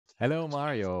Hello,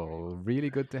 Mario.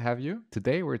 Really good to have you.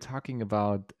 Today, we're talking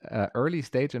about early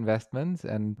stage investments,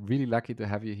 and really lucky to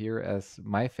have you here as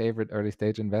my favorite early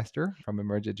stage investor from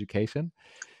Emerge Education.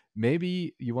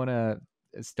 Maybe you want to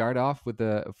start off with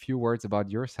a few words about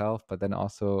yourself, but then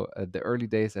also the early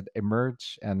days at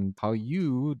Emerge and how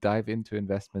you dive into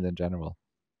investment in general.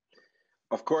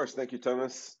 Of course, thank you,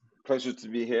 Thomas. Pleasure to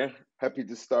be here. Happy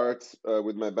to start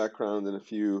with my background and a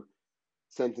few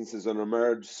sentences on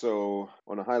Emerge. So,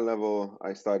 on a high level,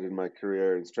 I started my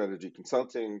career in strategy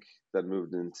consulting, that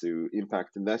moved into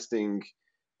impact investing,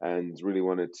 and really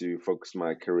wanted to focus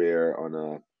my career on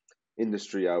a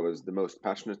industry I was the most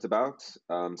passionate about.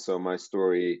 So, my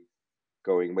story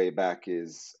going way back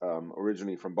is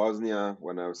originally from Bosnia.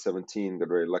 When I was 17, got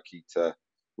very lucky to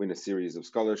win a series of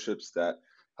scholarships that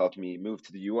helped me move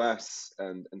to the US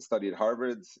and study at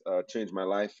Harvard, changed my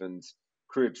life and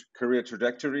career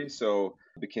trajectory. So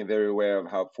I became very aware of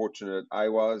how fortunate I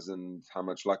was and how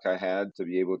much luck I had to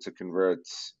be able to convert,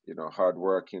 hard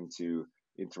work into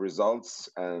results.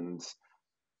 And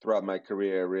throughout my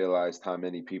career, I realized how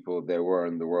many people there were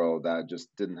in the world that just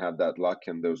didn't have that luck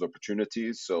and those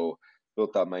opportunities. So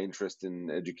built up my interest in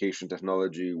education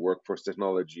technology, workforce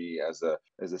technology as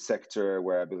a sector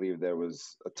where I believe there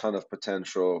was a ton of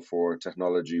potential for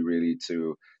technology really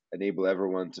to enable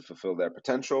everyone to fulfill their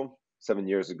potential. 7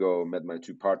 years ago, met my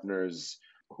two partners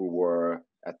who were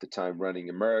at the time running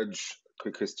Emerge.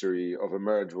 Quick history of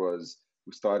Emerge was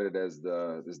we started as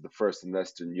the first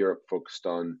investor in Europe focused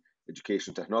on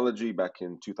education technology back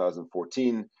in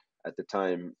 2014. At the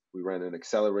time, we ran an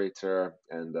accelerator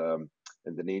and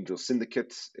an angel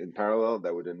syndicate in parallel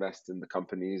that would invest in the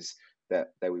companies that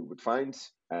we would find.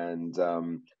 And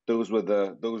those were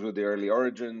the early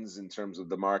origins in terms of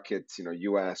the market.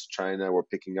 U.S., China were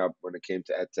picking up when it came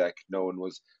to edtech. No one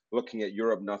was looking at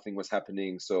Europe. Nothing was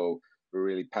happening. So we're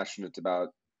really passionate about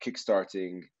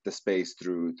kickstarting the space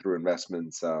through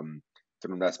investments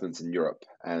in Europe.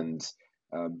 And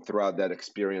throughout that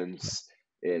experience,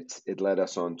 it led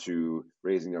us on to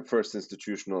raising our first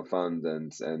institutional fund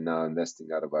and now investing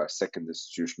out of our second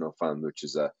institutional fund, which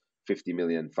is a 50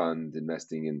 million fund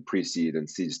investing in pre-seed and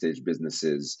seed stage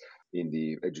businesses in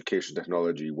the education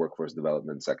technology workforce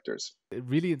development sectors.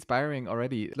 Really inspiring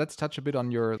already. Let's touch a bit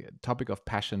on your topic of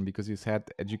passion because you said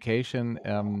education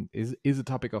is a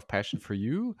topic of passion for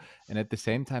you, and at the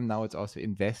same time now it's also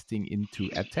investing into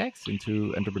edtechs,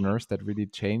 into entrepreneurs that really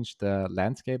change the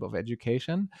landscape of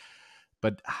education.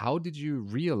 But how did you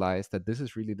realize that this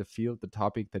is really the field, the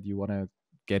topic that you want to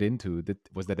get into?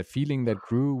 Was that a feeling that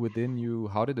grew within you?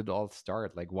 How did it all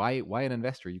start? Like, why an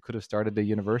investor? You could have started a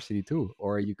university too,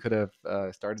 or you could have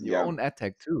started your Yeah, own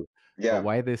edtech too. But yeah,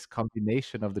 why this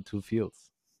combination of the two fields?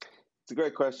 it's a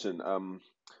great question.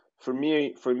 For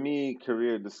me,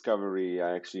 career discovery,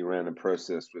 I actually ran a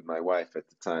process with my wife at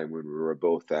the time when we were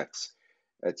both at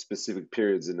specific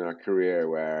periods in our career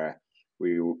where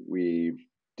we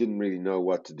didn't really know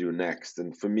what to do next.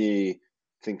 And for me,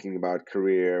 thinking about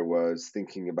career was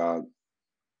thinking about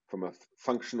from a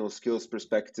functional skills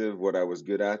perspective what I was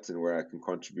good at and where I can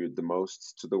contribute the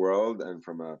most to the world, and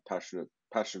from a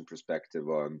passion perspective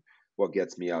on what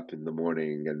gets me up in the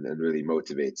morning and really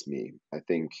motivates me. I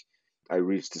think I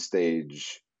reached a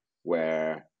stage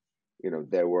where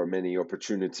there were many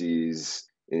opportunities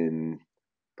in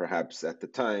perhaps at the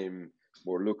time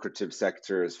more lucrative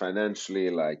sectors financially,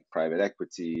 like private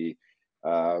equity,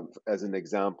 as an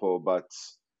example, but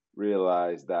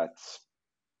realized that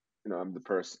I'm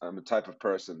the type of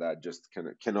person that just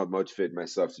cannot motivate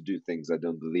myself to do things I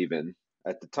don't believe in.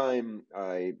 At the time,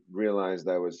 I realized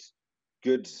I was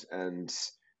good and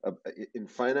uh, in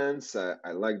finance.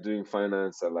 I like doing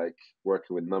finance. I like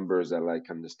working with numbers. I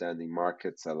like understanding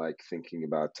markets. I like thinking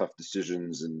about tough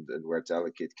decisions and where to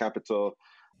allocate capital.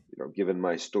 Given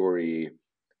my story,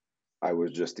 I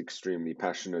was just extremely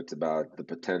passionate about the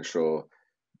potential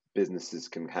businesses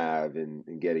can have in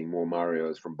getting more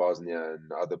Marios from Bosnia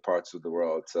and other parts of the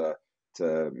world to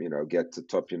get to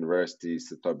top universities,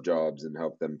 to top jobs, and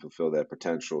help them fulfill their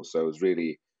potential. So I was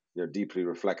really deeply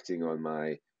reflecting on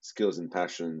my skills and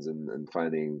passions and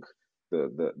finding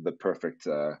the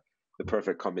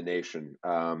perfect combination.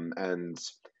 And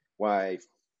why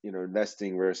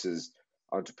investing versus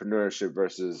entrepreneurship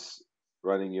versus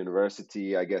running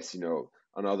university. I guess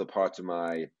another part of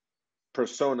my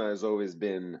persona has always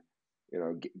been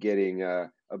getting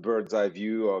a bird's eye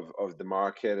view of the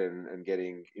market and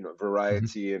getting Mhm.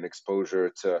 variety and exposure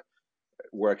to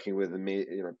working with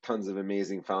tons of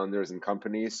amazing founders and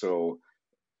companies. So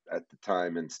at the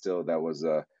time and still that was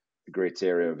a great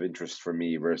area of interest for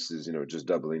me versus just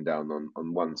doubling down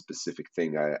on one specific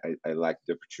thing. I liked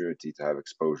the opportunity to have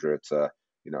exposure to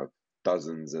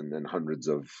dozens and hundreds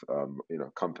of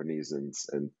companies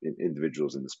and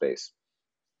individuals in the space.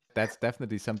 That's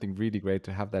definitely something really great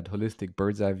to have that holistic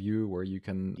bird's eye view where you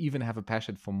can even have a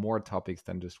passion for more topics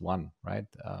than just one, right?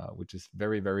 Which is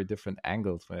very, very different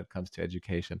angles when it comes to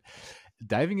education.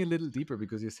 Diving a little deeper,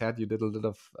 because you said you did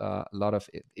a lot of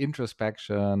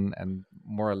introspection and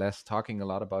more or less talking a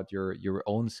lot about your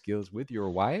own skills with your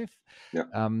wife. Yeah,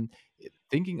 Um,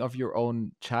 Thinking of your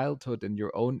own childhood and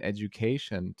your own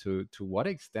education, to what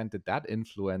extent did that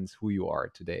influence who you are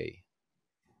today?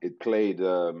 it played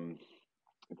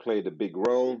it played a big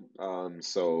role.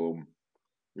 So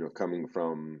coming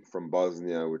from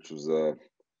Bosnia, which was a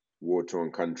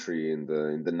war-torn country in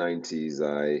the 90s,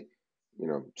 I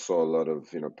saw a lot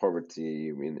of poverty,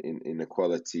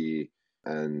 inequality,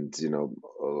 and a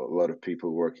lot of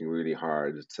people working really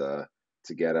hard to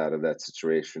get out of that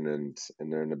situation and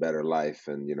earn a better life.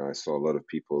 And I saw a lot of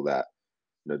people that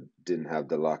didn't have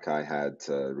the luck I had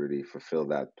to really fulfill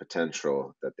that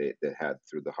potential that they had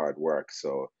through the hard work.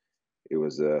 So it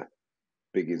was a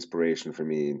big inspiration for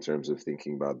me in terms of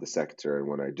thinking about the sector and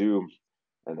what I do,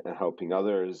 and helping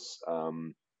others,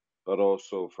 but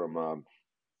also from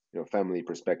family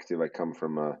perspective. I come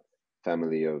from a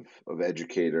family of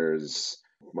educators.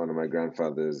 One of my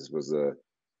grandfathers was a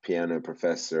piano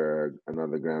professor.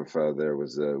 Another grandfather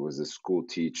was a school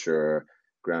teacher.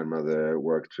 Grandmother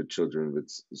worked with children with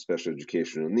special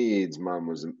educational needs. Mom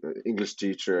was an English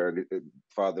teacher.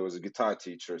 Father was a guitar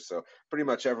teacher. So pretty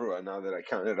much everyone, now that I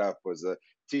counted up, was a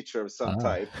teacher of some Ah.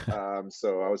 type.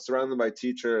 So I was surrounded by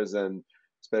teachers, and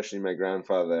especially my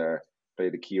grandfather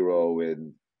played a key role with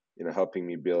helping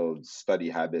me build study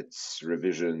habits,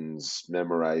 revisions,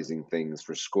 memorizing things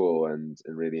for school, and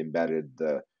really embedded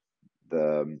the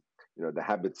the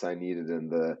habits I needed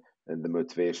and the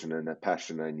motivation and the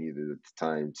passion I needed at the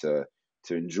time to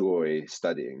enjoy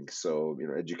studying. So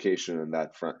education on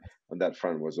that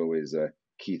front was always a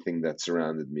key thing that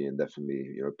surrounded me and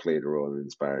definitely played a role in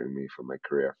inspiring me for my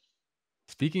career.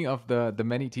 Speaking of the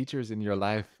many teachers in your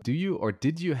life, do you or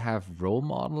did you have role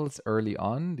models early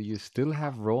on? Do you still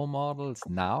have role models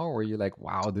now, or are you like,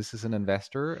 wow, this is an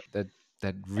investor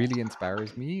that really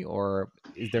inspires me? Or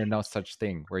is there no such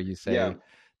thing where you Yeah, say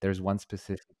there's one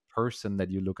specific person that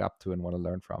you look up to and want to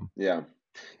learn from? yeah,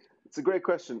 it's a great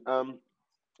question.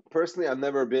 Personally, I've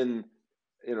never been,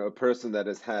 a person that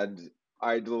has had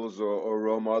idols or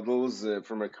role models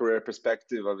from a career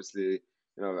perspective. Obviously,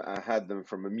 I had them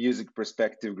from a music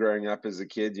perspective growing up as a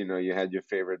kid. You had your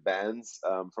favorite bands.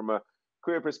 From a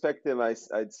career perspective,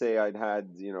 I'd say I'd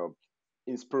had,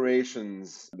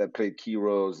 inspirations that played key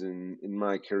roles in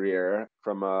my career.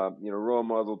 From a, role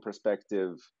model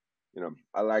perspective,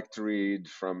 I like to read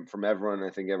from everyone. I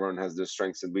think everyone has their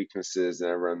strengths and weaknesses,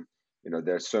 and everyone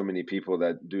there's so many people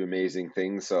that do amazing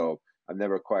things. So I've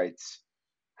never quite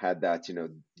had that,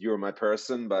 you're my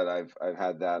person, but I've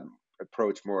had that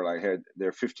approach more like, hey, there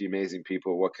are 50 amazing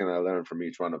people. What can I learn from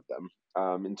each one of them?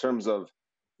 In terms of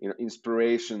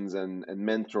inspirations and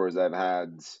mentors I've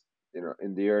had,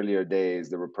 in the earlier days,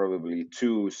 there were probably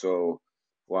two. So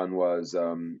one was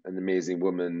an amazing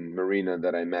woman, Marina,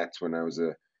 that I met when I was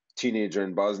a teenager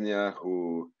in Bosnia,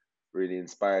 who really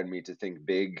inspired me to think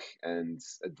big and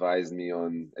advised me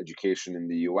on education in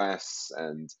the US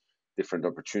and different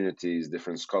opportunities,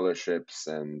 different scholarships.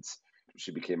 And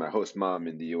she became my host mom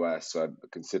in the US. So I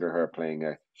consider her playing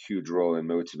a huge role in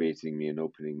motivating me and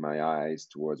opening my eyes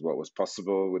towards what was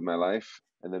possible with my life.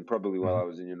 And then, probably while I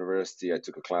was in university, I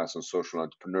took a class on social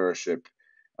entrepreneurship.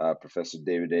 Professor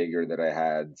David Ager that I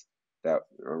had that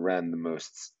ran the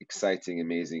most exciting,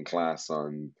 amazing class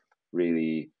on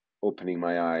really opening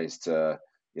my eyes to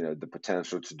the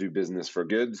potential to do business for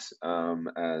good.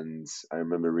 And I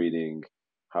remember reading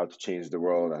How to Change the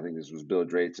World. I think this was Bill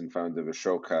Drayton, founder of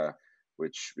Ashoka,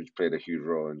 which played a huge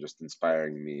role in just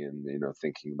inspiring me and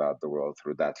thinking about the world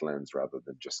through that lens rather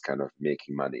than just kind of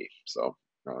making money. So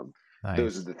um,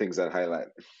 those are Nice. the things I'd highlight.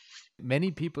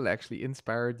 Many people actually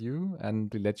inspired you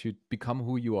and let you become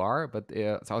who you are. But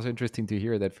it's also interesting to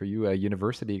hear that for you, a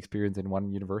university experience in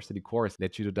one university course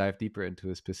led you to dive deeper into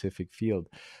a specific field.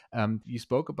 You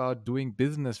spoke about doing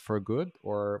business for good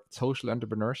or social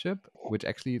entrepreneurship, which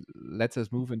actually lets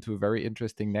us move into a very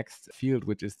interesting next field,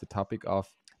 which is the topic of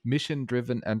mission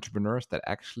driven entrepreneurs that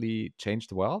actually change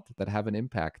the world, that have an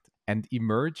impact. And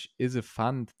Emerge is a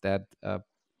fund that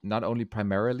not only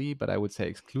primarily, but I would say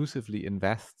exclusively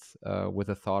invests with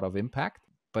a thought of impact.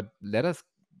 But let us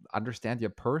understand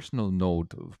your personal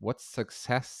note of what's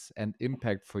success and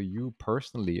impact for you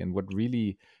personally, and what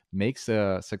really makes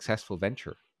a successful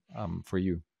venture for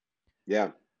you.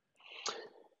 Yeah,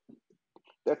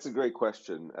 that's a great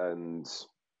question. And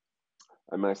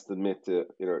I must admit,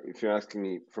 if you're asking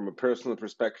me from a personal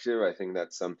perspective, I think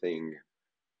that's something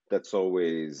that's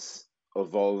always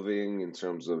evolving in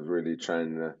terms of really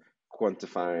trying to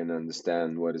quantify and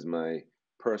understand what is my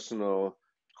personal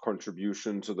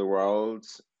contribution to the world.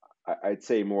 I'd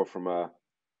say more from a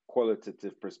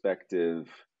qualitative perspective,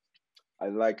 I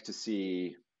like to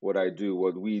see what I do,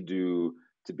 what we do,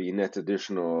 to be net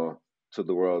additional to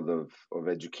the world of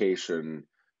education.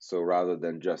 So rather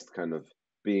than just kind of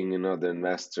being another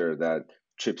investor that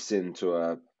chips into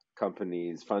a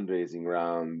company's fundraising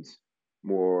round,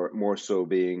 more so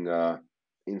being a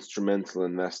instrumental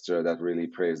investor that really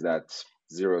plays that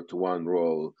 0 to 1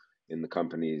 role in the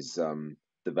company's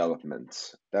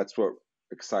development. That's what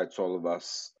excites all of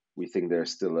us. We think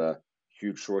there's still a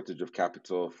huge shortage of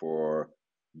capital for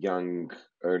young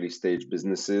early stage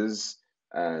businesses,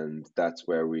 and that's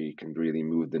where we can really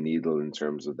move the needle in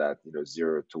terms of that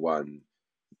 0 to 1,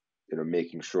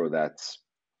 making sure that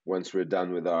once we're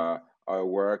done with our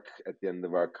work at the end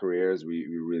of our careers, we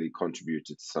really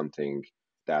contributed to something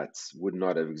that would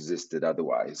not have existed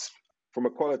otherwise. From a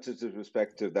qualitative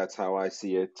perspective, that's how I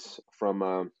see it. From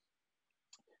a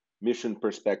mission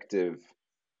perspective,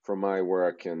 from my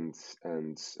work and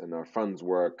our fund's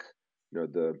work,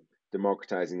 the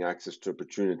democratizing access to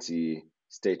opportunity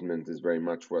statement is very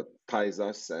much what ties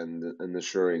us, and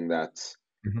assuring that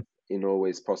Mhm. in all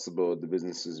ways possible, the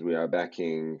businesses we are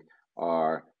backing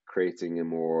are creating a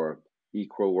more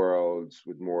equal world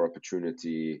with more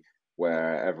opportunity,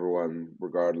 where everyone,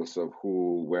 regardless of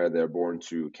where they're born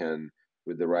to, can,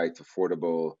 with the right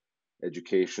affordable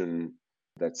education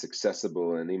that's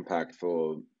accessible and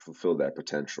impactful, fulfill their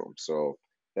potential. So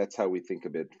that's how we think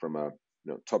of it from a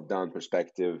top-down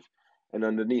perspective. And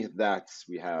underneath that,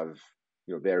 we have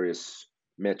various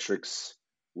metrics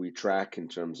we track in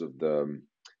terms of the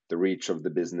reach of the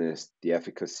business, the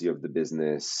efficacy of the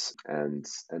business, and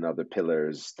other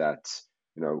pillars that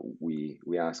we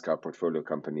ask our portfolio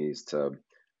companies to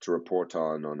report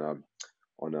on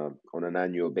an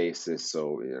annual basis.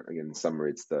 So again, in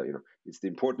summary, it's the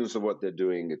importance of what they're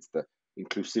doing, it's the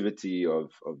inclusivity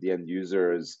of the end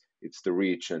users, it's the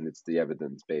reach, and it's the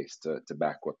evidence base to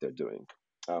back what they're doing.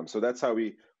 So that's how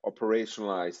we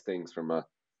operationalize things from a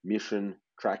mission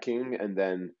tracking, and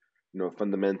then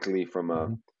fundamentally from a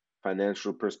Mhm.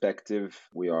 financial perspective,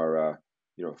 we are a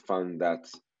fund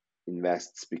that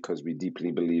invests because we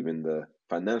deeply believe in the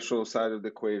financial side of the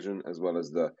equation as well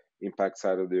as the impact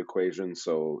side of the equation.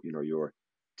 So your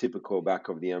typical back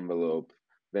of the envelope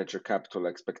venture capital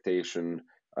expectation,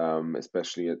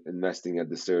 especially investing at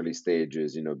this early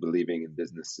stages, believing in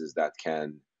businesses that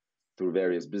can, through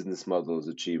various business models,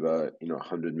 achieve a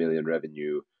 100 million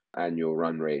revenue annual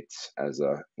run rate as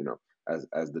a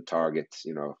as the target,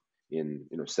 in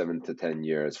 7 to 10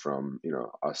 years from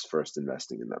us first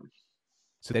investing in them.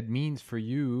 So that means for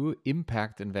you,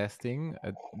 impact investing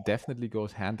definitely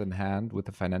goes hand in hand with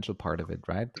the financial part of it,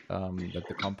 right? That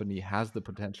the company has the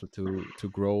potential to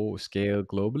grow, scale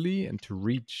globally, and to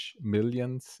reach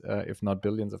millions, if not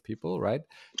billions, of people, right?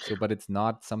 So, but it's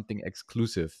not something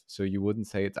exclusive. So you wouldn't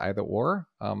say it's either or.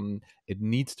 It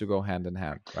needs to go hand in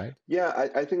hand, right? Yeah,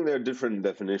 I think there are different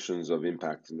definitions of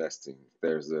impact investing.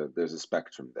 There's a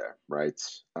spectrum there, right?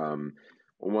 On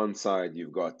one side,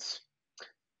 you've got,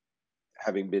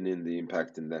 having been in the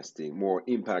impact investing, more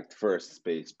impact first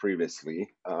space previously,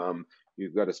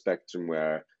 you've got a spectrum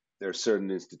where there are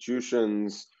certain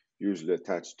institutions, usually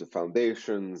attached to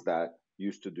foundations, that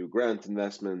used to do grant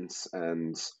investments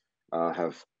and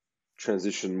have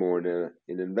transitioned more in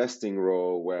an investing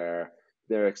role, where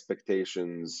their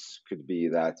expectations could be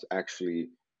that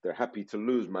actually they're happy to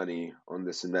lose money on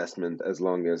this investment as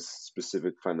long as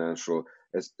specific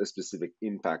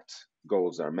impact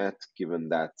goals are met, given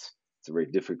that it's a very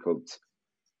difficult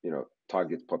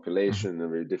target Mhm. population, a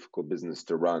very difficult business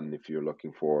to run if you're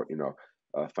looking for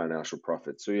financial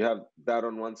profit. So you have that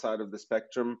on one side of the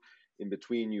spectrum. In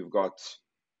between, you've got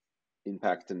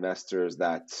impact investors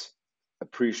that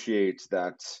appreciate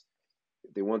that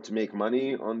they want to make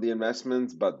money on the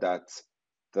investments, but that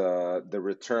the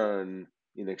return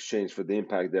in exchange for the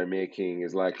impact they're making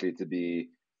is likely to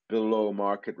be below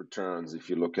market returns if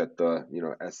you look at the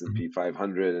Mhm. S&P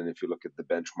 500, and if you look at the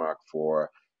benchmark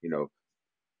for you know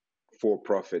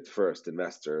for-profit first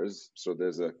investors. So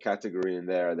there's a category in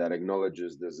there that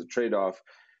acknowledges there's a trade-off,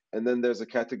 and then there's a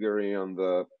category on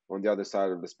the other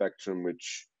side of the spectrum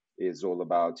which is all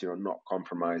about not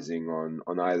compromising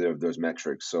on either of those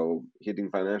metrics. So hitting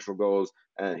financial goals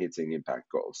and hitting impact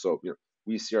goals. So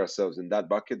we see ourselves in that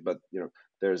bucket, but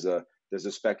there's a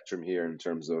spectrum here in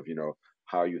terms of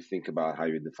how you think about how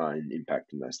you define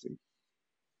impact investing.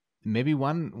 Maybe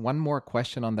one more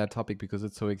question on that topic because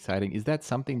it's so exciting. Is that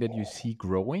something that you see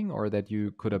growing or that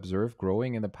you could observe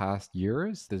growing in the past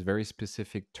years? This very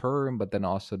specific term, but then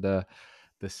also the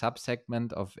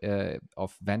subsegment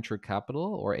of venture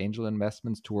capital or angel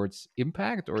investments towards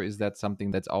impact, or is that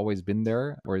something that's always been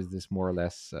there, or is this more or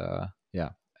less, a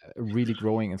really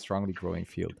growing and strongly growing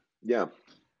field? Yeah.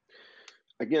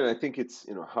 Again, I think it's,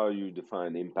 how you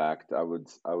define impact. I would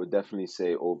definitely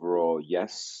say overall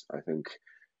yes. I think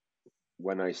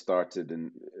when I started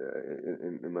in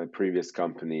my previous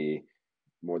company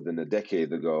more than a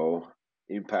decade ago,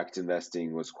 impact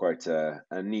investing was quite a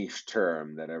niche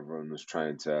term that everyone was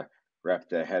trying to wrap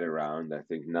their head around. I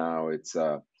think now it's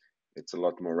a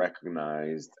lot more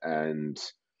recognized, and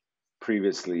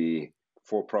previously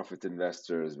for-profit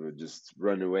investors would just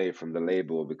run away from the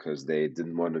label because they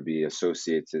didn't want to be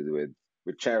associated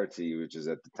with charity, which is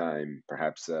at the time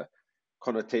perhaps a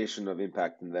connotation of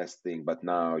impact investing. But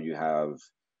now you have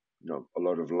a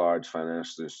lot of large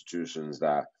financial institutions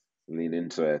that lean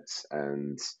into it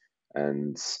and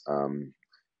um,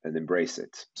 and embrace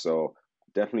it. So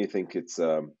definitely think it's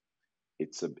a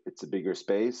bigger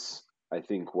space. I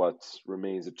think what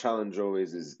remains a challenge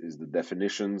always is the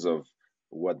definitions of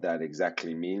what that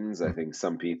exactly means. I think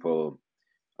some people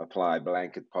apply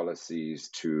blanket policies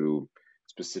to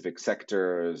specific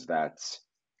sectors that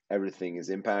everything is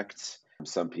impact.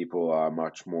 Some people are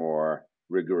much more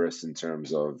rigorous in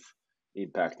terms of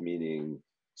impact, meaning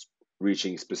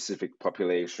reaching specific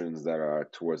populations that are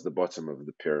towards the bottom of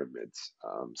the pyramid.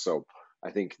 So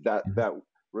I think that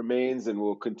remains and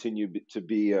will continue to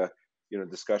be a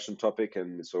discussion topic,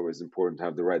 and it's always important to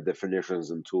have the right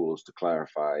definitions and tools to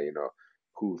clarify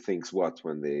who thinks what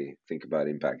when they think about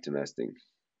impact investing.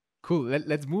 Cool.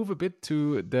 Let's move a bit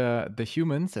to the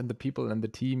humans and the people and the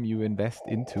team you invest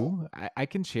into. I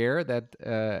can share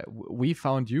that we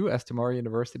found you as Tomorrow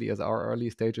University as our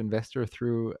early stage investor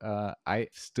through, I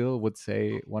still would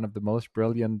say, one of the most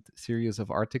brilliant series of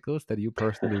articles that you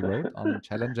personally wrote on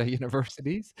Challenger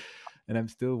universities. And I'm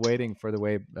still waiting for the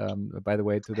way, by the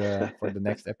way, to the for the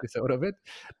next episode of it.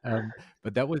 Um,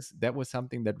 but that was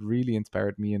something that really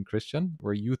inspired me and Christian,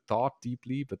 where you thought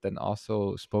deeply, but then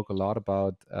also spoke a lot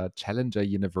about challenger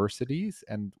universities.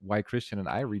 And why Christian and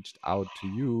I reached out to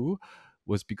you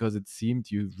was because it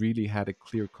seemed you really had a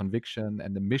clear conviction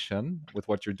and a mission with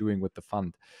what you're doing with the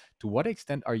fund. To what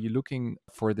extent are you looking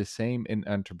for the same in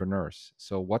entrepreneurs?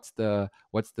 So what's the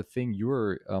thing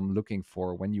you're looking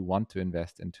for when you want to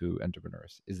invest into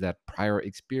entrepreneurs? Is that prior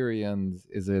experience?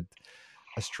 Is it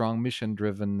a strong mission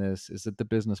drivenness? Is it the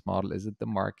business model? Is it the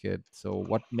market? So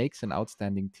what makes an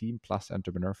outstanding team plus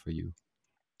entrepreneur for you?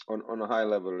 On a high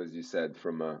level, as you said,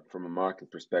 from a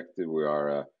market perspective, we are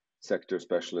a sector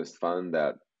specialist fund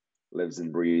that lives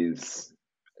and breathes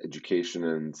education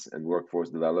and workforce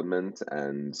development,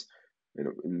 and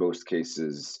in most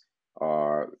cases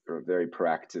are very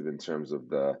proactive in terms of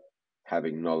the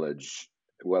having knowledge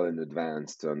well in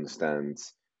advance to understand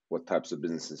what types of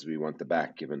businesses we want to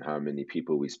back, given how many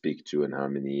people we speak to and how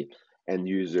many end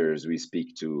users we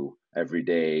speak to every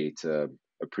day to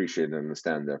appreciate and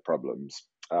understand their problems.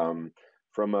 Um,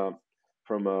 from a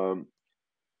from a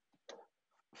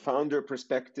founder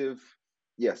perspective,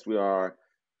 yes, we are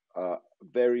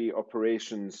very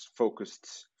operations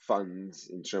focused funds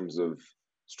in terms of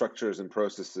structures and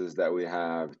processes that we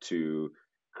have to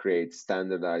create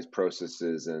standardized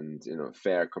processes and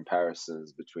fair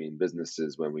comparisons between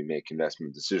businesses when we make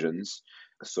investment decisions.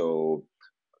 So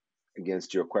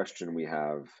against your question, we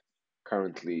have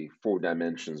currently four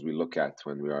dimensions we look at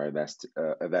when we are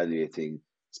evaluating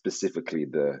specifically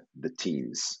the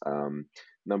teams.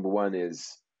 Number one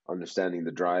is understanding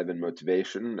the drive and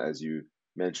motivation, as you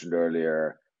mentioned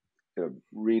earlier.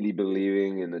 Really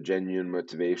believing in the genuine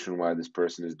motivation why this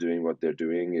person is doing what they're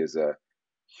doing is a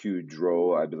huge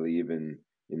role, I believe, in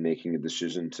making a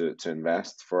decision to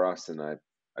invest for us, and I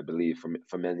believe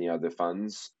for many other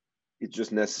funds. It's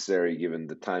just necessary given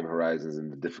the time horizons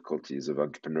and the difficulties of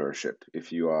entrepreneurship.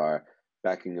 If you are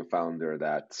backing a founder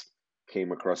that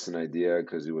came across an idea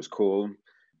because it was cool,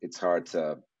 it's hard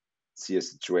to see a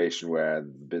situation where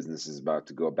the business is about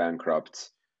to go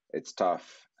bankrupt. It's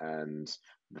tough, and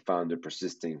the founder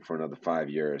persisting for another 5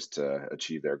 years to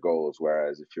achieve their goals.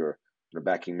 Whereas if you're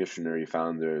backing missionary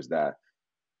founders that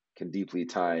can deeply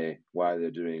tie why they're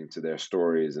doing to their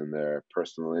stories and their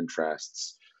personal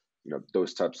interests,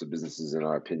 those types of businesses, in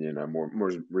our opinion, are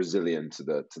more resilient to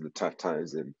the tough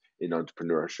times in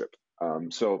entrepreneurship.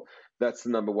 So that's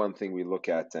the number one thing we look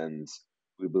at, and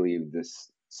we believe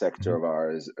this sector Mhm. of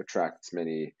ours attracts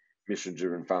many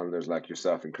mission-driven founders like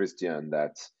yourself and Christian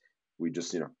that we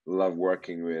just love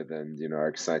working with, and are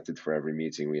excited for every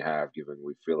meeting we have, given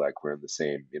we feel like we're in the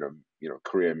same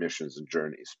career missions and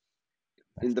journeys.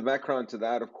 In the background to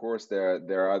that, of course, there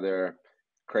are other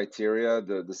criteria.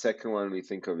 The second one we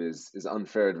think of is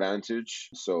unfair advantage.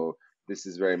 So this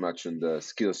is very much in the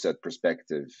skill set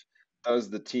perspective. Does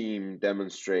the team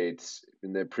demonstrate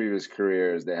in their previous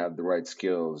careers they have the right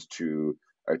skills to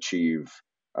achieve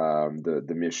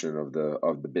the mission of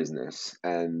the business?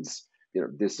 And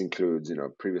this includes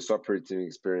previous operating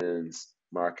experience,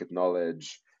 market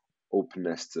knowledge,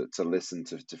 openness to listen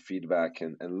to feedback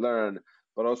and learn,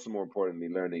 but also more importantly,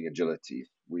 learning agility.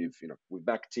 We've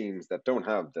backed teams that don't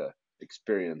have the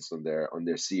experience on their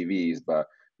CVs, but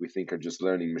we think are just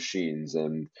learning machines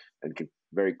and can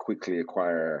very quickly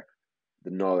acquire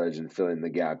the knowledge and fill in the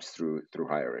gaps through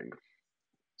hiring.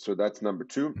 So that's number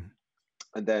two.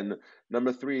 And then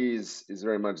number three is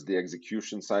very much the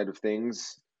execution side of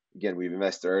things. Again, we've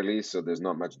invested early, so there's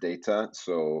not much data.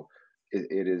 So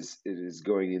it is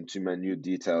going into minute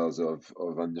details of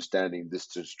understanding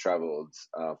distance traveled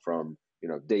from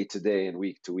day to day and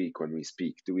week to week when we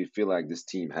speak. Do we feel like this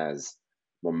team has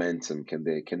momentum? Can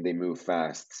they move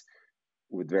fast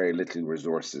with very little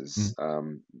resources?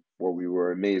 What we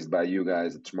were amazed by you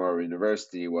guys at Tomorrow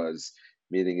University was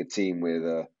meeting a team with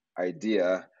a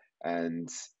idea, and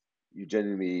you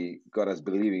genuinely got us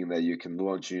believing that you can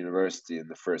launch a university in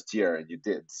the first year, and you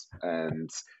did. And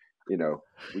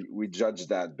we judged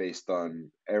that based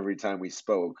on every time we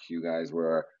spoke, you guys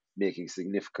were making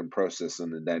significant progress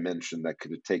on a dimension that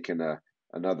could have taken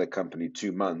another company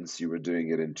 2 months. You were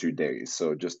doing it in 2 days.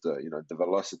 So just the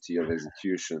velocity of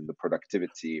execution, the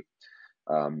productivity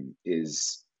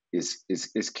is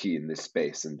key in this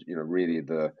space, and really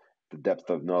the depth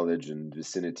of knowledge and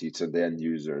vicinity to the end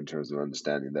user in terms of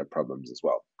understanding their problems as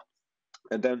well.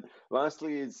 And then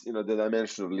lastly is the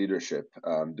dimension of leadership.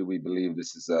 Do we believe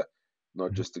this is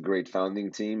not just a great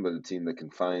founding team, but a team that can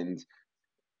find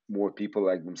more people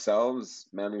like themselves,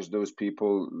 manage those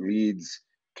people, leads,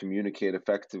 communicate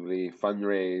effectively,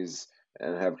 fundraise,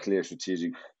 and have clear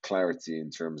strategic clarity in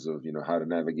terms of how to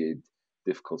navigate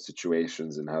difficult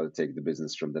situations and how to take the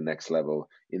business from the next level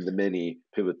in the many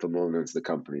pivotal moments the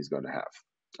company is going to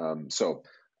have. So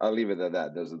I'll leave it at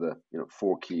that. Those are the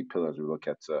 4 key pillars we look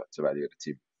at to evaluate a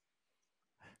team.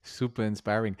 Super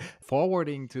inspiring.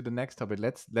 Forwarding to the next topic,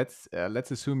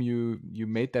 let's assume you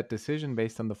made that decision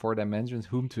based on the 4 dimensions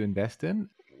whom to invest in.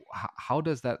 How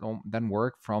does that then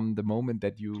work from the moment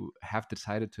that you have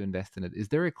decided to invest in it? Is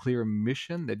there a clear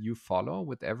mission that you follow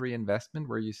with every investment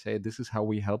where you say, this is how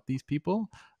we help these people,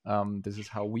 this is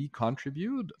how we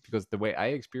contribute? Because the way I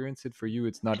experience it, for you,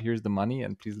 it's not here's the money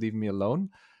and please leave me alone.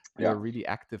 You're a really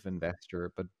active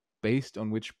investor, but based on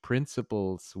which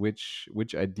principles,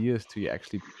 which ideas do you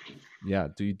actually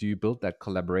do you build that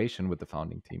collaboration with the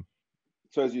founding team?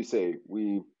 So as you say,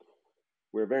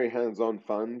 we're very hands-on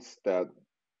funds that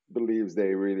believes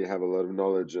they really have a lot of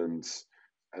knowledge and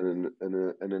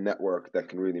a network that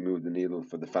can really move the needle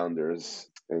for the founders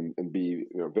and be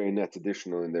very net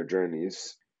additional in their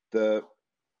journeys. The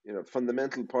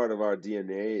fundamental part of our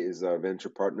DNA is our venture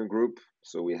partner group.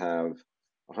 So we have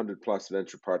 100 plus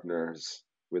venture partners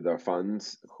with our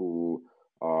funds who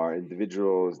are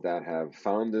individuals that have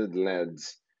founded, led,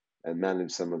 and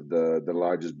managed some of the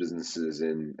largest businesses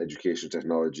in education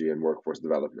technology and workforce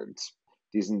development.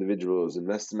 These individuals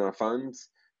invest in our funds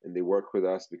and they work with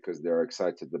us because they're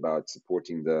excited about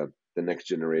supporting the next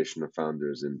generation of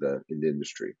founders in the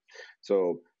industry.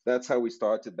 So that's how we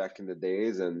started back in the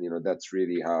days, and that's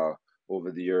really how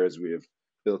over the years we have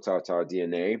built out our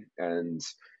DNA. And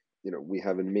we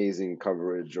have amazing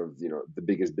coverage of the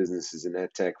biggest businesses in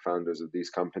edtech, founders of these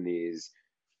companies,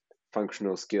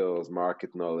 functional skills, market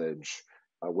knowledge,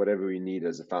 whatever we need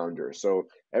as a founder. So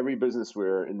every business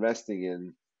we're investing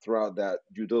in, throughout that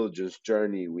due diligence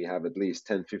journey, we have at least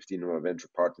 10, 15 of our venture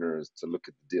partners to look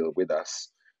at the deal with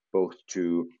us, both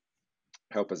to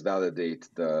help us validate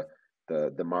the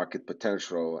market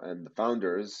potential and the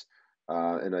founders,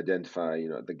 and identify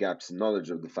the gaps in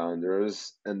knowledge of the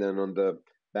founders, and then on the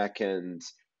back end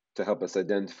to help us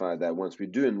identify that once we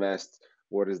do invest,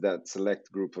 what is that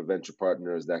select group of venture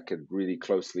partners that could really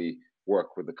closely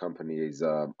work with the companies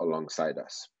alongside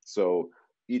us. So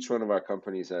each one of our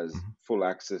companies has full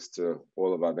access to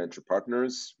all of our venture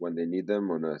partners when they need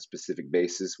them on a specific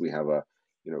basis. We have a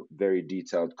very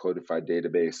detailed codified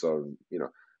database of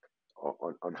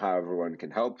on how everyone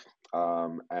can help,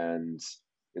 and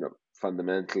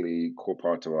fundamentally core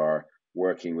part of our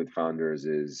working with founders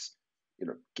is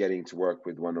getting to work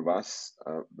with one of us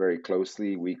very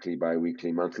closely, weekly,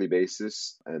 bi-weekly, monthly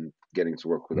basis, and getting to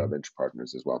work with our venture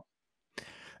partners as well.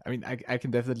 I mean, I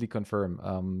can definitely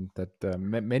confirm that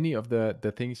many of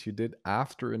the things you did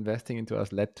after investing into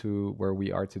us led to where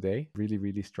we are today. Really,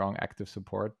 really strong active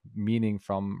support, meaning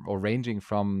from or ranging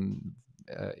from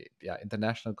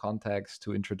international contacts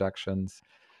to introductions.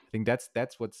 I think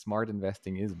that's what smart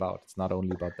investing is about. It's not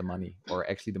only about the money, or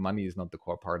actually, the money is not the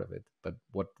core part of it, but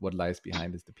what lies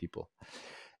behind is the people.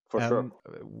 For sure.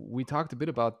 We talked a bit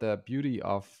about the beauty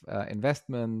of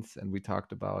investments, and we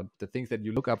talked about the things that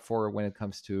you look up for when it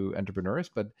comes to entrepreneurs.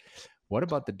 But what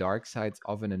about the dark sides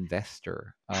of an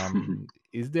investor?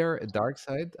 Is there a dark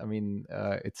side? I mean,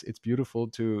 it's beautiful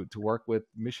to work with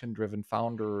mission-driven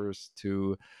founders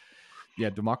to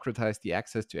democratize the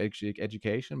access to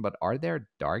education. But are there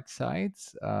dark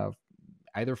sides,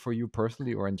 either for you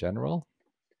personally or in general?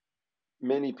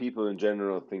 Many people in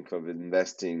general think of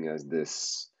investing as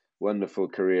this wonderful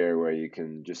career where you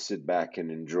can just sit back and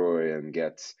enjoy and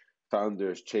get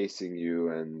founders chasing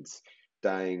you and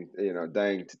dying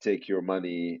to take your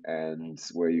money, and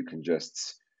where you can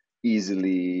just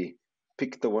easily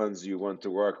pick the ones you want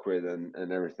to work with,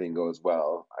 and everything goes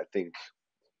well. I think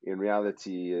in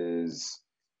reality is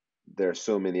there are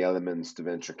so many elements to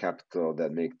venture capital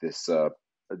that make this a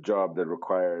job that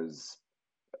requires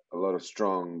a lot of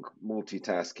strong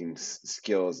multitasking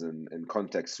skills and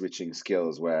context switching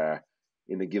skills, where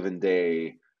in a given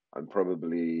day I'm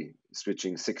probably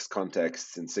switching 6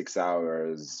 contexts in 6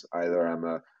 hours. Either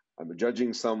I'm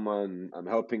judging someone, I'm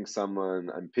helping someone,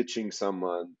 I'm pitching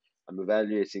someone, I'm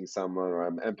evaluating someone, or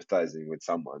I'm empathizing with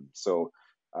someone. So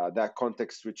that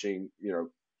context switching,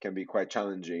 can be quite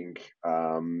challenging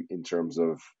in terms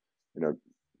of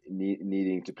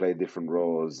needing to play different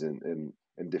roles in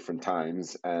different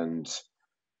times. And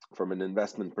from an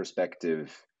investment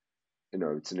perspective,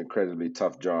 it's an incredibly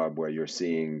tough job where you're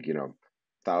seeing,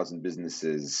 1,000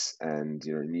 businesses, and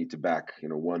you need to back,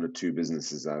 one or two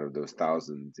businesses out of those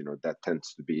thousand. That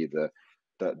tends to be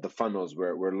the funnels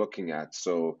we're looking at.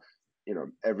 So,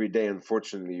 every day,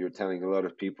 unfortunately, you're telling a lot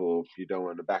of people you don't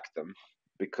want to back them,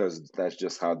 because that's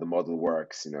just how the model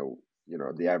works.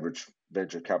 The average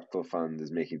venture capital fund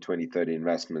is making 20, 30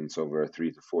 investments over a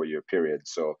 3 to 4 year period.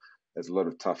 So there's a lot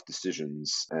of tough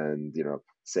decisions, and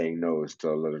saying no's to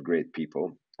a lot of great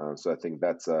people. So I think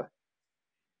that's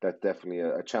definitely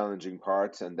a challenging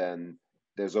part. And then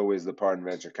there's always the part in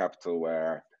venture capital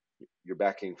where you're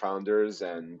backing founders,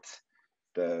 and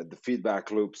the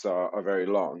feedback loops are very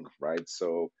long, right?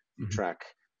 So you Mhm. track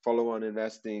follow-on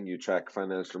investing, you track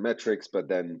financial metrics, but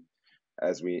then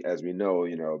as we know,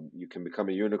 you can become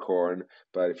a unicorn,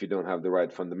 but if you don't have the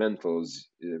right fundamentals,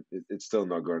 it's still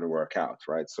not going to work out,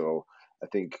 right? So I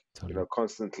think Totally.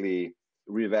 constantly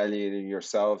reevaluating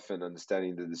yourself and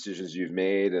understanding the decisions you've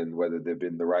made and whether they've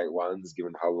been the right ones,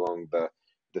 given how long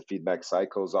the feedback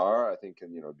cycles are, I think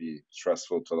can be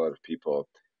stressful to a lot of people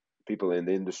in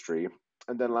the industry.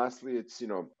 And then lastly, it's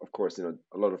of course, a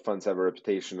lot of funds have a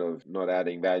reputation of not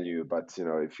adding value, but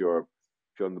if you're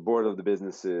on the board of the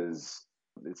businesses,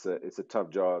 it's a tough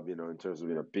job, in terms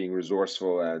of being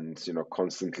resourceful and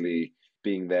constantly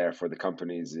being there for the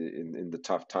companies in the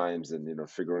tough times, and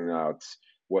figuring out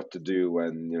what to do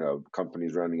when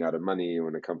companies running out of money,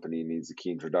 when a company needs a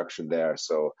key introduction there.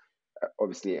 So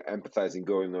obviously empathizing,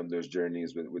 going on those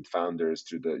journeys with founders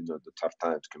through the tough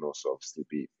times can also obviously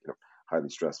be highly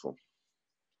stressful.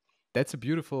 That's a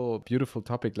beautiful, beautiful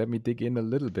topic. Let me dig in a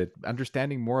little bit.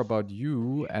 Understanding more about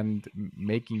you and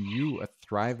making you a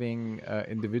thriving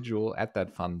individual at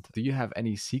that fund. Do you have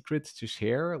any secrets to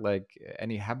share, like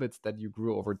any habits that you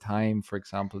grew over time, for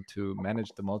example, to manage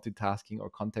the multitasking or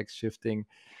context shifting?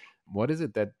 What is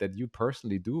it that you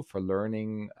personally do for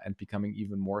learning and becoming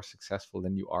even more successful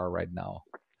than you are right now?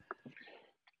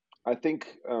 I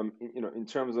think in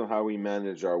terms of how we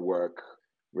manage our work,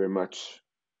 we're much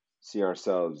see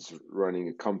ourselves running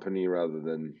a company rather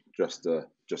than just a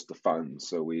fund.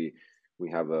 So we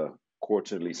have a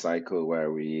quarterly cycle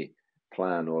where we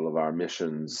plan all of our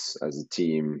missions as a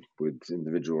team with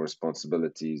individual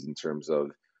responsibilities in terms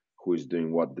of who is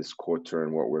doing what this quarter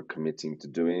and what we're committing to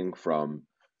doing, from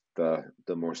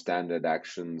the more standard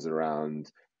actions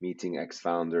around meeting X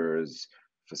founders,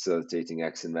 facilitating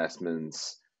X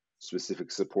investments,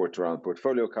 specific support around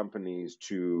portfolio companies,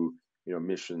 to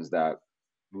missions that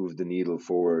move the needle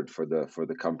forward for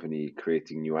the company,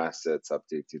 creating new assets,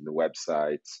 updating the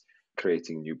website,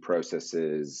 creating new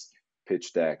processes,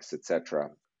 pitch decks, etc.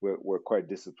 We're quite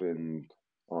disciplined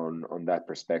on that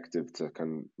perspective to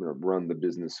kind of run the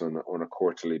business on a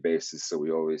quarterly basis. So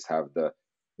we always have the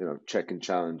check and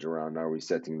challenge around, are we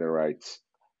setting the right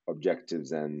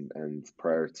objectives and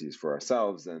priorities for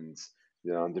ourselves, and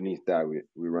underneath that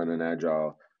we run an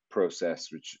agile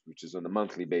process, which is on a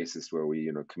monthly basis, where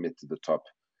we commit to the top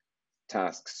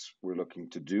tasks we're looking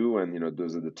to do, and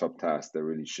those are the top tasks that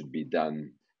really should be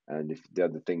done. And if the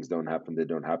other things don't happen, they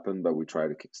don't happen. But we try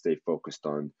to stay focused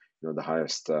on the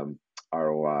highest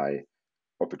ROI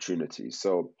opportunities.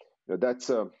 So that's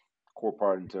a core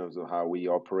part in terms of how we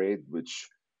operate, which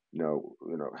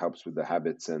helps with the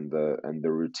habits and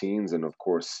the routines, and of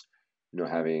course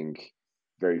having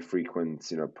very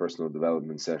frequent personal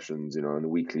development sessions on a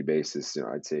weekly basis.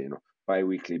 I'd say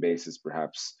bi-weekly basis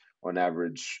perhaps. On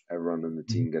average, everyone on the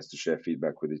Mhm. team gets to share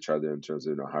feedback with each other in terms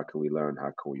of how can we learn,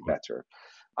 how can we better.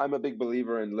 I'm a big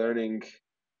believer in learning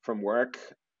from work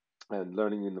and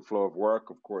learning in the flow of work.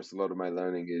 Of course, a lot of my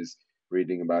learning is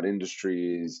reading about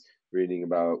industries, reading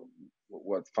about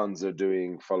what funds are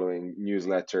doing, following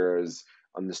newsletters,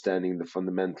 understanding the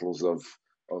fundamentals of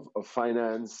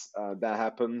finance. That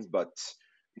happens, but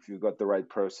if you've got the right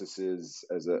processes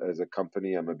as a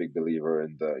company, I'm a big believer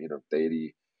in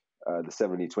the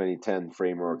 70-20-10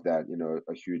 framework, that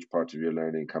a huge part of your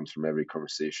learning comes from every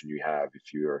conversation you have.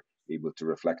 If you're able to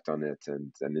reflect on it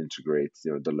and integrate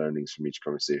the learnings from each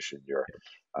conversation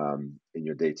in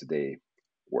your day-to-day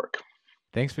work.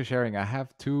 Thanks for sharing. I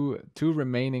have two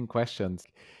remaining questions.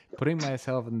 Putting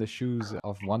myself in the shoes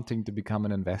of wanting to become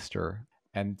an investor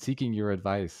and seeking your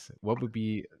advice, what would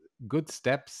be good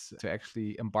steps to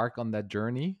actually embark on that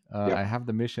journey? I Yep. have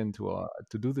the mission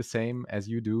to do the same as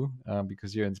you do,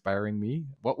 because you're inspiring me.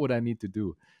 What would I need to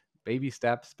do? Baby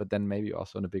steps, but then maybe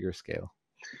also on a bigger scale.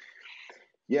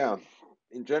 Yeah.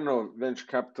 In general, venture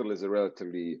capital is a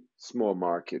relatively small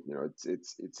market.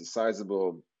 It's a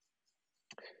sizable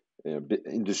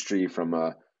industry from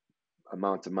a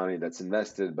amount of money that's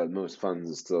invested, but most funds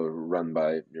are still run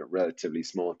by relatively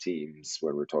small teams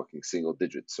when we're talking single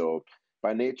digits. So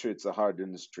by nature, it's a hard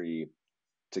industry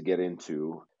to get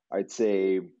into. I'd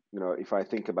say, if I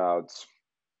think about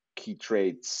key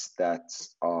traits that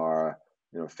are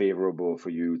favorable for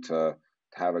you to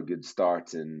have a good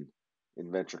start in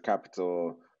venture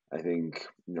capital, I think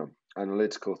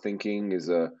analytical thinking is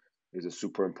a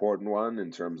super important one,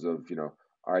 in terms of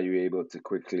are you able to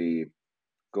quickly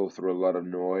go through a lot of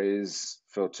noise,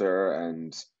 filter,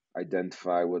 and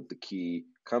identify what the key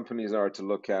companies are to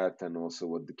look at, and also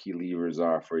what the key levers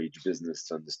are for each business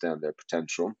to understand their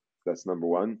potential. That's number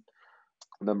one.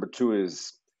 Number two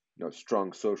is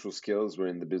strong social skills. We're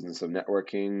in the business of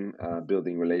networking,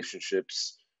 building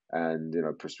relationships, and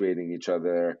persuading each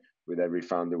other. With every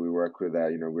founder we work with,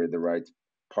 that we're the right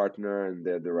partner, and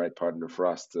they're the right partner for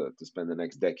us to spend the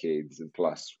next decades and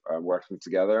plus working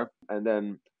together. And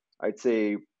then I'd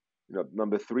say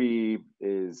number three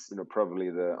is probably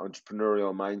the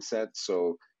entrepreneurial mindset.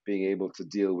 So being able to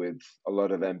deal with a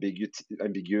lot of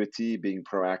ambiguity, being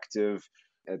proactive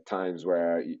at times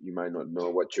where you might not know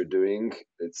what you're doing.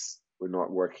 We're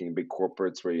not working in big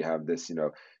corporates where you have this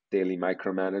daily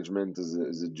micromanagement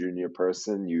as a junior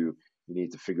person. You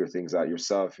need to figure things out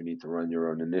yourself. You need to run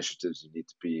your own initiatives. You need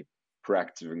to be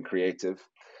proactive and creative.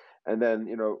 And then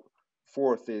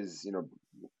fourth is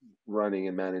running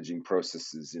and managing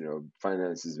processes.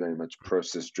 Finance is very much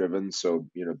process driven. So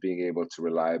being able to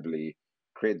reliably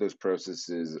create those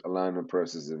processes, align on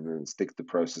processes, and then stick to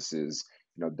processes.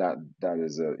 That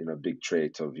is a big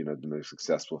trait of the most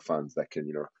successful funds, that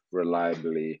can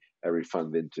reliably, every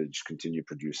fund vintage, continue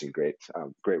producing great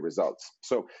results.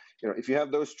 So if you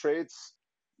have those traits,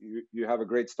 you have a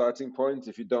great starting point.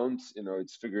 If you don't,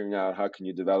 it's figuring out how can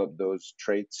you develop those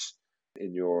traits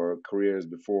in your careers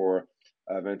before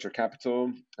venture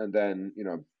capital. And then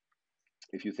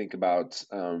if you think about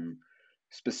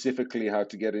specifically how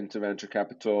to get into venture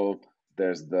capital,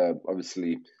 there's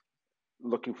obviously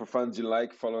looking for funds you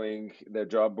like, following their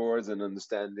job boards and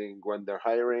understanding when they're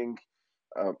hiring.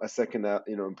 A second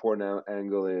important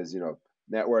angle is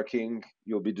networking.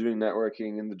 You'll be doing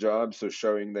networking in the job, so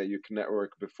showing that you can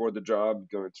network before the job,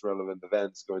 going to relevant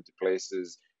events, going to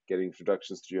places, getting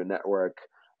introductions to your network,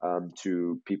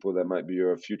 to people that might be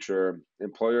your future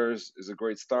employers, is a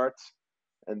great start.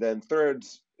 And then third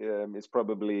is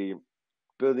probably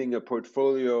building a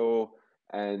portfolio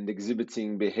and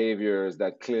exhibiting behaviors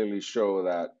that clearly show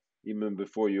that even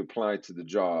before you apply to the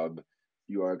job,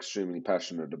 you are extremely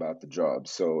passionate about the job.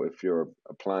 So if you're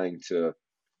applying to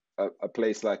a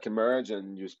place like Emerge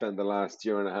and you spend the last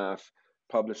year and a half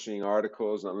publishing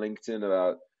articles on LinkedIn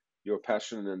about your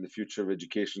passion and the future of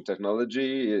education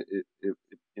technology,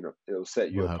 it'll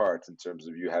set you Will help. apart in terms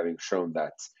of you having shown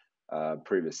that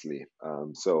previously.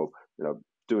 So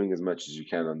doing as much as you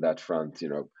can on that front,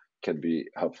 can be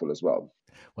helpful as well.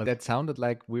 Well, that sounded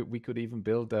like we could even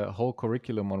build a whole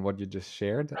curriculum on what you just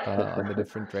shared, on the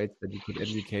different traits that you could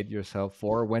educate yourself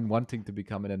for when wanting to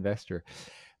become an investor.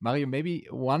 Mario, maybe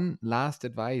one last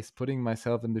advice, putting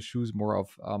myself in the shoes more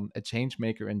of a change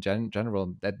maker in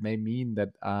general. That may mean that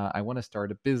I want to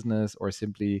start a business or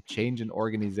simply change an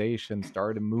organization,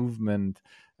 start a movement.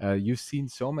 You've seen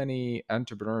so many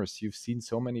entrepreneurs, you've seen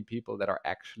so many people that are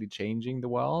actually changing the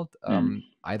world, Mm.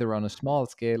 either on a small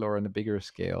scale or on a bigger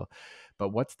scale. But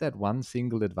what's that one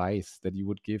single advice that you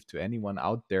would give to anyone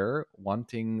out there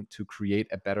wanting to create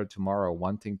a better tomorrow,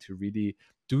 wanting to really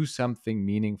do something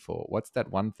meaningful? What's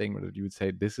that one thing that you would say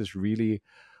this is really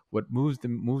what moves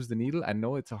the needle? I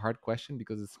know it's a hard question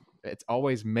because it's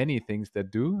always many things that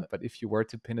do, but if you were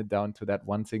to pin it down to that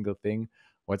one single thing,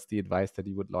 what's the advice that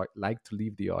you would like to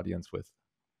leave the audience with?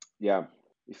 Yeah.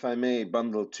 If I may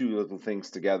bundle two little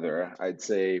things together, I'd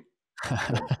say, you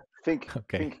know,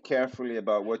 Okay. think carefully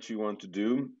about what you want to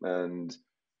do and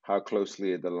how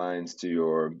closely it aligns to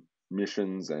your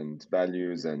missions and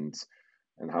values and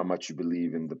how much you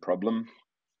believe in the problem.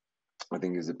 I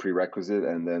think is a prerequisite.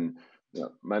 And then,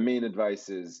 my main advice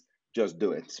is just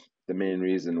do it. The main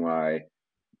reason why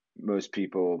most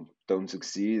people don't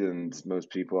succeed and most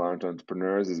people aren't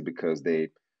entrepreneurs is because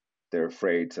they're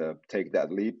afraid to take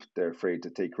that leap. They're afraid to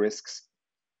take risks.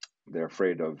 They're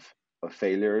afraid of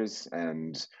failures.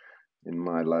 And in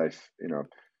my life,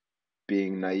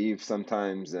 being naive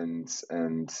sometimes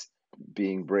and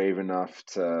being brave enough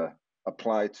to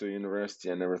apply to a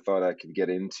university I never thought I could get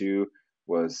into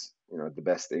was the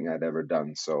best thing I'd ever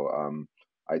done. So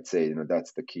I'd say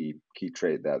that's the key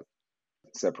trait that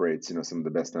separates some of the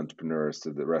best entrepreneurs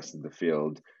to the rest of the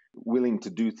field. Willing to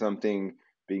do something,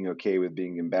 being okay with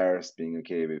being embarrassed, being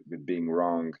okay with being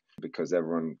wrong, because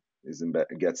everyone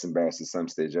gets embarrassed at some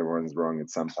stage. Everyone's wrong at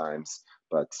sometimes.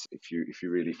 But if you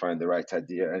really find the right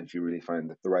idea and if you really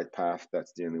find the right path,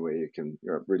 that's the only way you can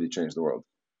really change the world.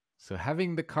 So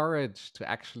having the courage to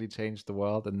actually change the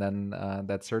world, and then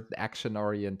that certain action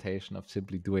orientation of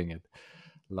simply doing it.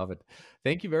 Love it.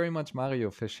 Thank you very much, Mario,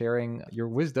 for sharing your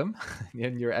wisdom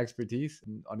and your expertise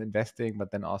on investing, but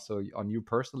then also on you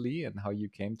personally and how you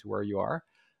came to where you are.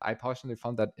 I personally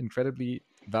found that incredibly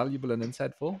valuable and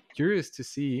insightful. Curious to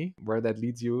see where that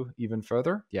leads you even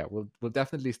further. Yeah, we'll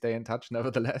definitely stay in touch,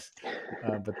 nevertheless.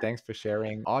 But thanks for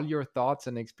sharing all your thoughts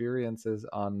and experiences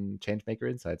on Changemaker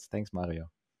Insights. Thanks,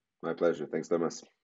 Mario. My pleasure. Thanks, Thomas.